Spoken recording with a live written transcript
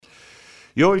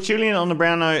You're with Julian on the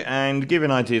Brown Note, and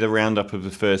given I did a roundup of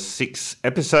the first 6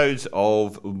 episodes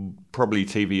of probably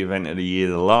TV event of the year,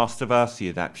 The Last of Us, the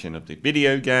adaptation of the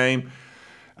video game.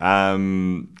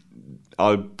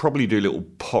 I'll probably do little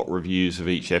pot reviews of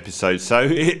each episode. So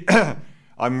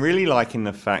I'm really liking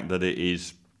the fact that it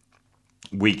is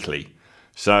weekly.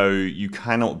 So you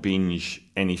cannot binge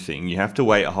anything. You have to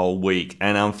wait a whole week.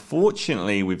 And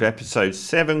unfortunately, with episode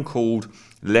 7 called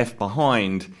Left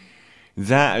Behind,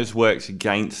 that has worked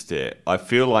against it. I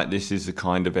feel like this is the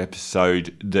kind of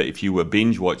episode that if you were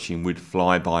binge watching would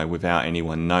fly by without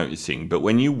anyone noticing. But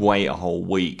when you wait a whole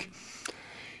week,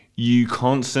 you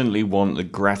constantly want the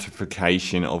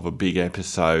gratification of a big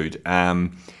episode.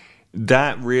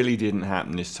 That really didn't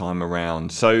happen this time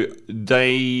around. So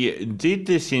they did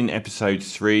this in episode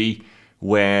 3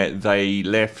 where they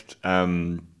left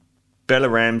Bella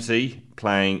Ramsey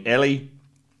playing Ellie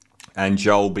and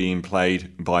Joel being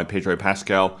played by Pedro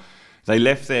Pascal. They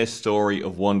left their story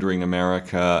of wandering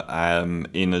America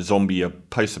in a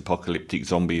post-apocalyptic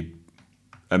zombie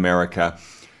America,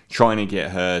 trying to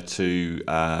get her to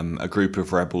a group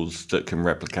of rebels that can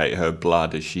replicate her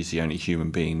blood, as she's the only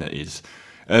human being that is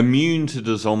immune to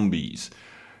the zombies.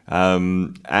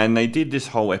 And they did this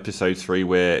whole episode 3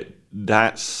 where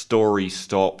that story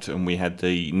stopped and we had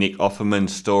the Nick Offerman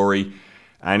story,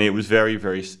 and it was very,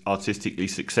 very artistically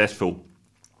successful.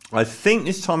 I think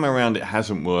this time around it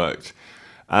hasn't worked.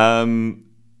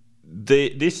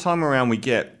 This time around we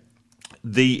get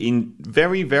the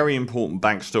very, very important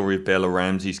backstory of Bella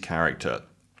Ramsey's character.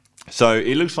 So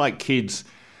it looks like kids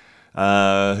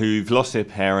who've lost their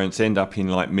parents end up in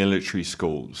like military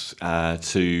schools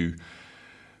to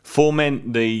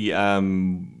foment the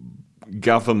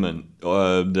government,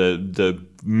 the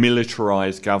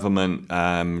militarized government,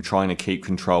 trying to keep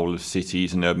control of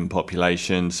cities and urban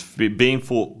populations, being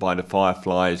fought by the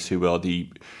Fireflies, who are the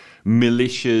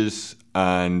militias,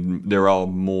 and there are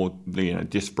more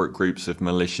disparate groups of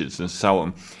militias and so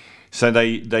on. So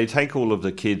they take all of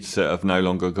the kids that have no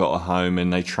longer got a home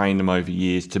and they train them over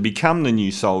years to become the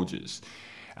new soldiers.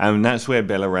 And that's where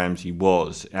Bella Ramsey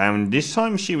was. And this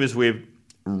time she was with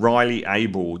Riley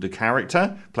Abel, the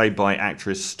character, played by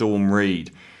actress Storm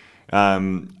Reed.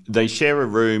 They share a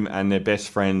room and they're best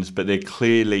friends, but they're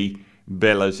clearly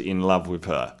Bella's in love with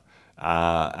her.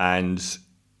 And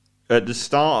at the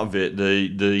start of it,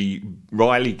 the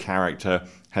Riley character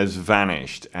has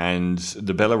vanished, and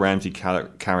the Bella Ramsey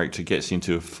character gets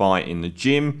into a fight in the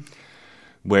gym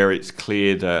where it's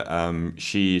clear that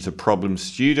she is a problem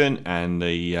student, and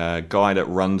the guy that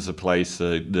runs the place,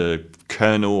 the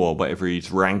colonel or whatever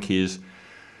his rank is,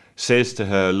 says to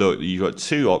her, look, you've got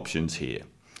 2 options here.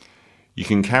 You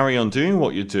can carry on doing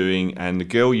what you're doing, and the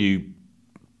girl you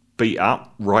beat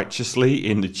up righteously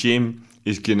in the gym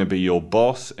is going to be your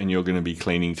boss and you're going to be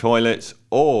cleaning toilets,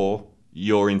 or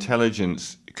your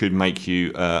intelligence could make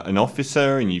you an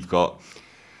officer and you've got,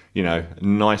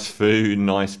 nice food,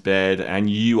 nice bed, and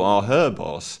you are her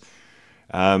boss.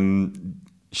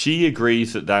 She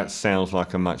agrees that sounds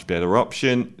like a much better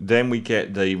option. Then we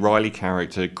get the Riley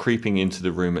character creeping into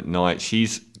the room at night.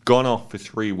 She's gone off for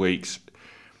 3 weeks.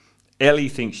 Ellie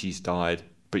thinks she's died,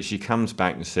 but she comes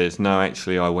back and says, no,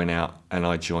 actually I went out and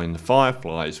I joined the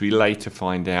Fireflies. We later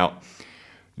find out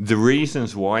the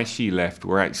reasons why she left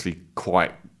were actually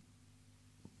quite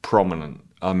prominent.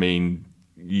 I mean,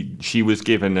 she was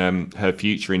given her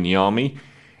future in the army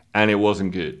and it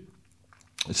wasn't good.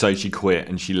 So she quit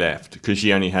and she left because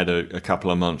she only had a couple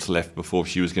of months left before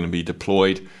she was going to be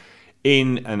deployed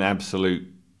in an absolute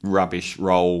rubbish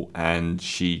role, and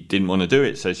she didn't want to do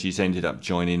it. So she's ended up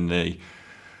joining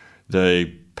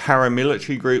the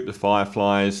paramilitary group, the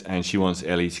Fireflies, and she wants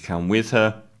Ellie to come with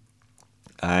her.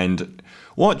 And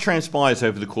what transpires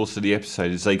over the course of the episode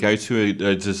is they go to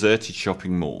a deserted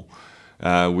shopping mall,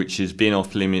 which has been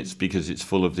off limits because it's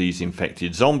full of these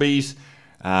infected zombies.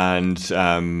 And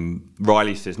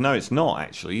Riley says, no, it's not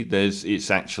actually.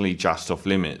 It's actually just off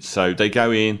limits. So they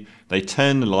go in, they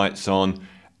turn the lights on,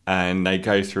 and they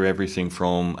go through everything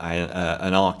from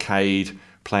an arcade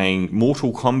playing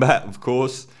Mortal Kombat, of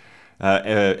course,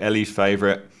 Ellie's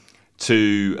favourite,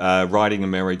 to riding a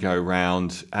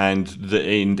merry-go-round, and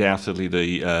undoubtedly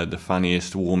the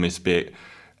funniest, warmest bit,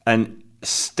 and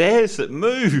stairs that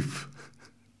move.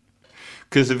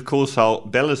 Because, of course,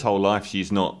 Bella's whole life,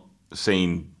 she's not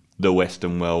seen the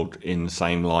Western world in the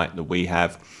same light that we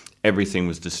have. Everything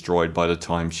was destroyed by the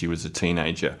time she was a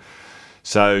teenager.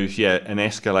 So, yeah, an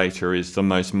escalator is the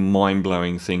most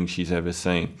mind-blowing thing she's ever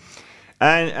seen.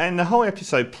 And the whole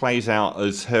episode plays out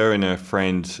as her and her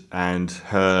friend and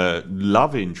her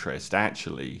love interest,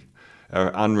 actually,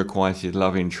 her unrequited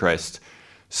love interest,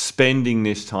 spending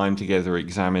this time together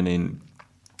examining,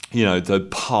 the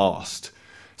past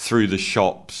through the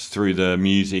shops, through the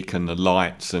music and the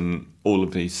lights and all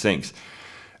of these things.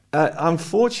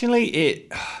 Unfortunately,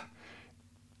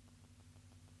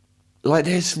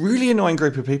 there's really annoying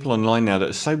group of people online now that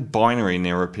are so binary in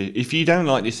their opinion. If you don't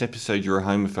like this episode, you're a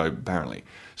homophobe, apparently.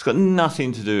 It's got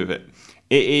nothing to do with it.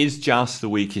 It is just the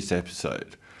weakest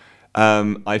episode.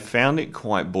 I found it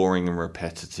quite boring and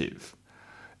repetitive.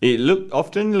 It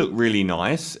often looked really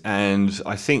nice, and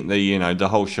I think the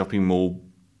whole shopping mall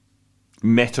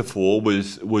metaphor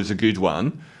was a good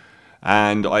one.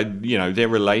 And their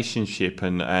relationship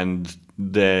and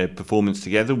their performance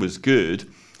together was good.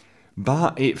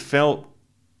 But it felt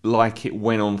like it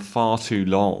went on far too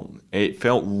long. It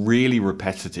felt really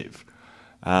repetitive.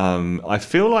 I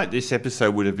feel like this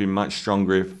episode would have been much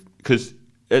stronger because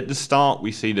at the start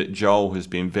we see that Joel has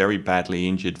been very badly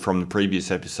injured from the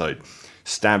previous episode,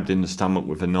 stabbed in the stomach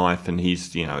with a knife, and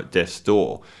he's at death's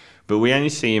door. But we only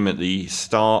see him at the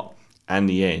start and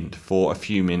the end for a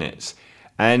few minutes.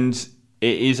 And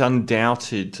it is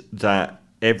undoubted that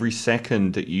every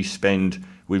second that you spend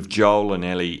with Joel and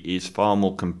Ellie is far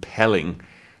more compelling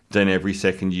than every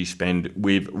second you spend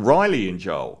with Riley and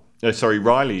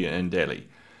Ellie.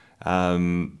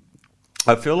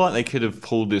 I feel like they could have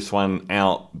pulled this one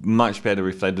out much better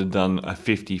if they'd have done a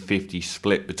 50-50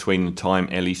 split between the time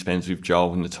Ellie spends with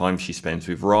Joel and the time she spends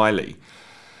with Riley.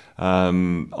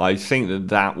 I think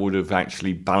that would have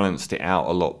actually balanced it out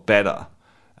a lot better.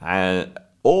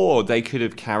 Or they could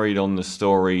have carried on the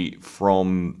story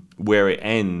from where it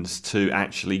ends to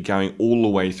actually going all the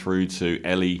way through to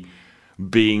Ellie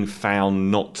being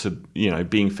found to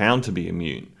be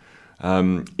immune.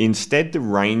 Instead, the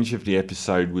range of the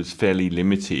episode was fairly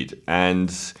limited,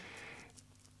 and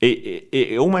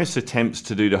it almost attempts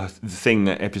to do the thing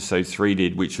that episode 3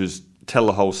 did, which was tell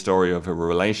the whole story of a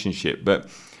relationship, but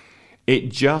it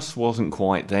just wasn't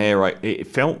quite there. It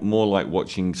felt more like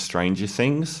watching Stranger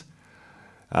Things.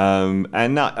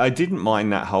 And I didn't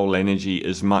mind that whole energy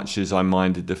as much as I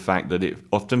minded the fact that it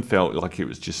often felt like it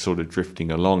was just sort of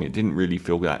drifting along. It didn't really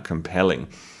feel that compelling.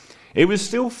 It was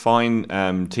still fine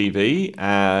TV.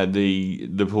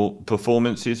 The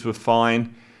performances were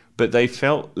fine, but they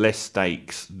felt less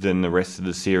stakes than the rest of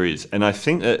the series. And I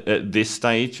think that at this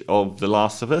stage of The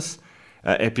Last of Us,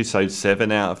 episode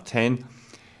 7 out of 10,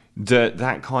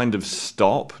 that kind of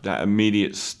stop, that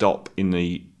immediate stop in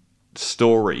the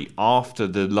story after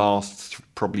the last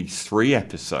probably 3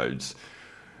 episodes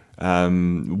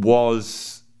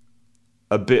was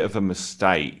a bit of a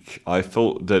mistake. I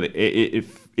thought that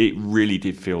it really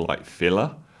did feel like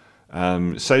filler.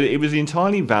 So it was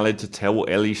entirely valid to tell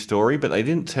Ellie's story, but they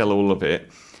didn't tell all of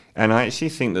it. And I actually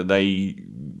think that they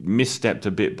misstepped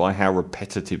a bit by how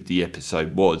repetitive the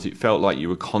episode was. It felt like you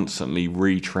were constantly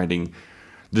retreading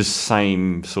the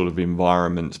same sort of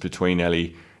environments between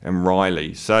Ellie and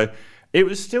Riley. So it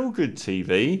was still good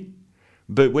TV,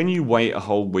 but when you wait a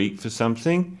whole week for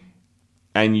something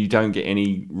and you don't get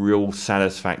any real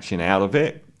satisfaction out of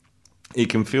it, it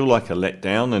can feel like a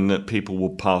letdown, and that people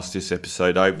will pass this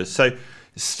episode over. So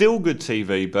still good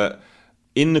TV, but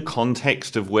in the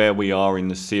context of where we are in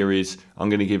the series, I'm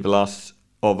going to give Last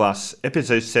of Us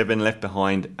episode 7 Left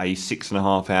Behind a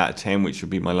 6.5 out of 10, which would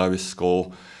be my lowest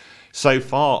score so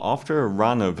far, after a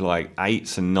run of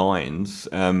 8s and 9s.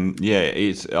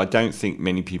 I don't think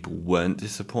many people weren't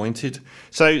disappointed.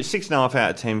 So 6.5 out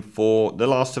of 10 for The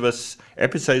Last of Us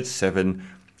episode 7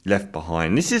 Left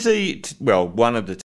Behind. This is one of the